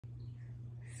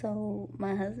So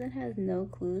my husband has no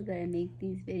clue that I make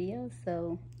these videos,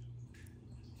 so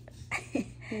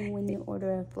when you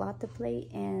order a flotta plate,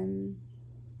 and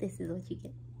this is what you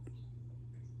get.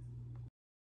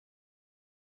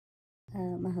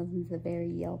 My husband's a very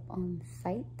Yelp on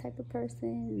site type of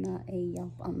person, not a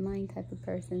Yelp online type of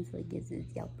person, so he gives his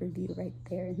Yelp review right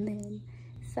there and then.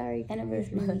 Sorry,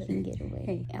 anniversary weekend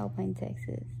getaway, Alpine,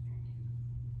 Texas.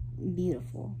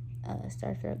 Beautiful.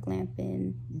 Starstruck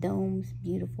Glamping, domes,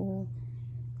 beautiful.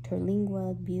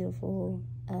 Terlingua, beautiful.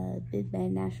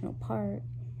 Bigbend National Park,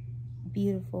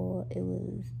 beautiful. It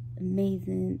was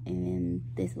amazing, and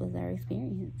this was our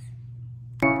experience.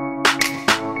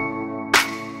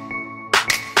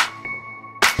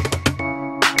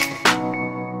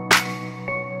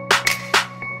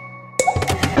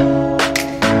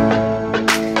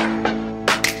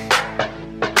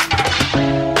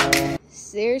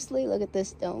 Seriously, look at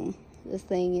this dome. This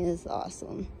thing is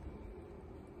awesome.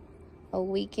 A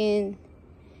weekend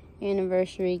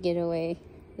anniversary getaway.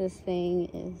 This thing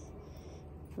is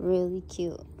really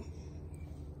cute.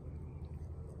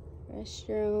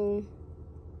 Restroom,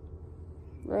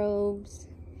 robes,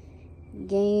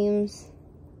 games,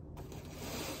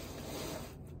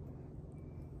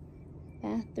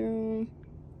 bathroom.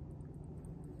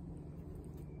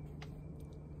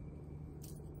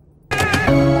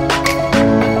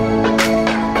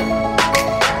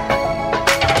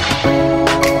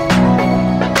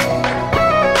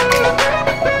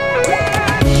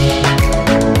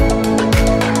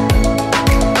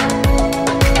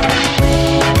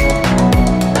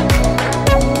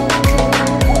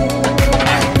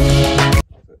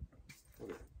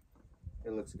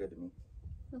 It looks good to me.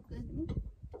 Looks good to me.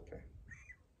 Okay.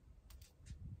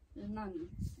 It's not as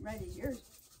red as yours.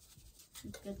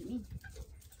 Looks good to me.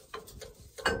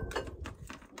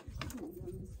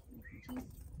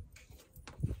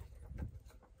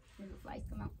 Did the flies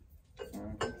come out?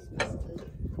 Smells good.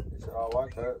 He said, I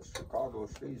like that Chicago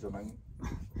seasoning.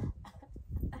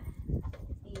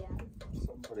 Yeah.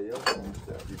 Somebody else used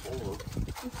that before.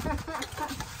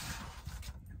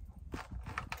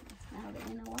 Now that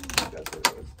you know why. That's what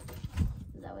it is.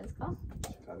 Is that what it's called?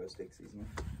 Chicago steak seasoning.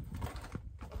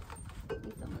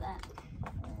 Need some of that.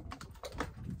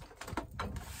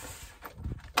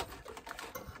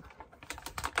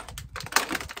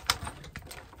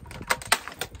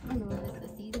 I don't know if it's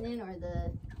the seasoning or the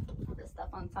stuff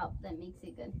on top that makes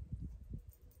it good.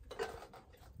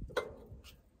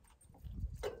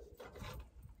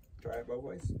 Try it both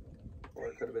ways. Or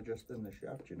it could have been just in the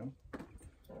shaft, you know?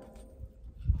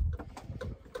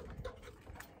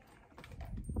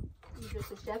 You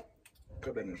just a chef?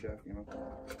 Could have been the shaft, you know?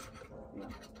 Yeah.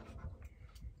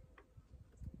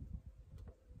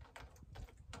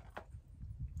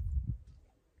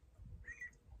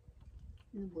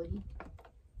 It's woody.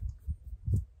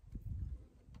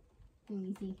 Let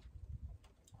me see.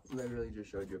 Literally just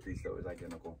showed you a piece that was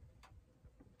identical.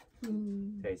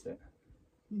 Mm. Taste it.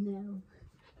 No.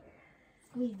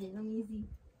 Squeeze it. Let me see.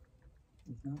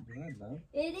 It's not blood, love.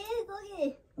 It is. Look at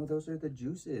it. No, those are the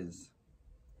juices.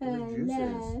 Those are juices.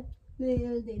 Nah. Let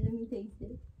me taste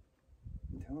it.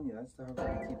 I'm telling you, that's how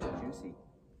you keep it juicy.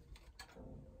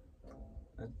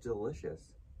 That's delicious.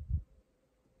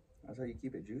 That's how you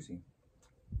keep it juicy.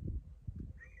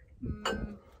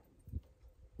 Mm.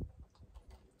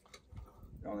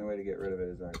 The only way to get rid of it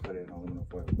is I put it in aluminum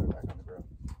foil and put it back on the grill.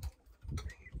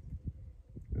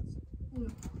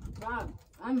 God,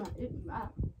 I'm not eating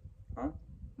that. Huh?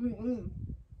 Mm-mm.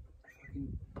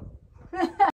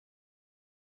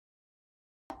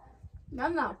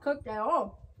 I'm not cooked at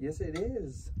all. Yes, it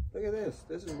is. Look at this.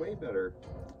 This is way better.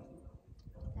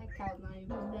 That cow's not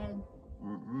even dead.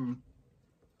 Mm-mm.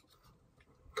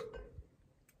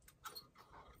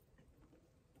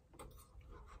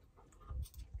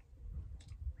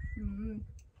 Mm-hmm.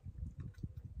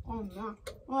 Oh no.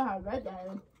 Oh, how red that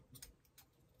is.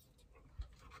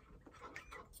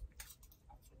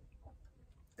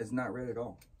 It's not red at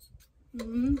all.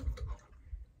 Mm-hmm.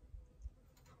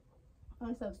 Oh,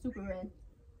 it's so super red.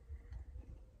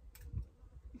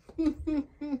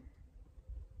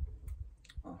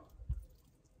 Oh.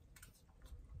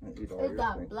 I eat all It's your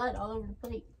got thing. blood all over the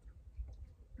plate.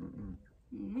 Mm-mm.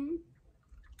 Mm-hmm.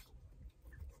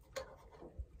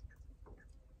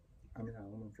 I mean,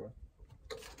 aluminum foil.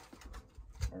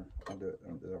 Or I'll do it.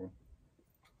 I'll do that one.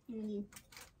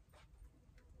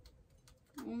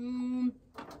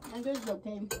 I guess it's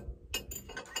okay.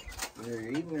 Either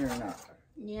you're eating it or not.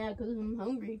 Yeah, because I'm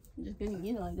hungry. I'm just gonna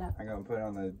eat it like that. I'm gonna put it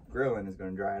on the grill and it's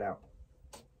gonna dry it out.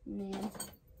 Man,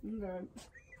 I'm good.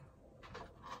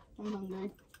 I'm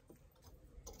hungry.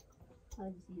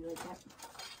 I'll just eat it like that.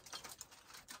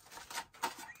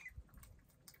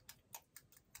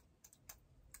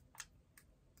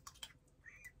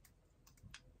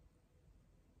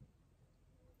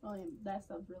 Oh, yeah, that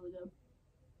stuff's really good.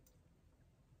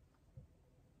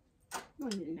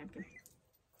 I need a napkin.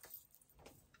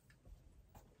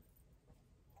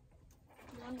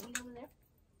 You want to eat over there?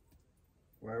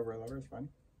 Wherever, is fine.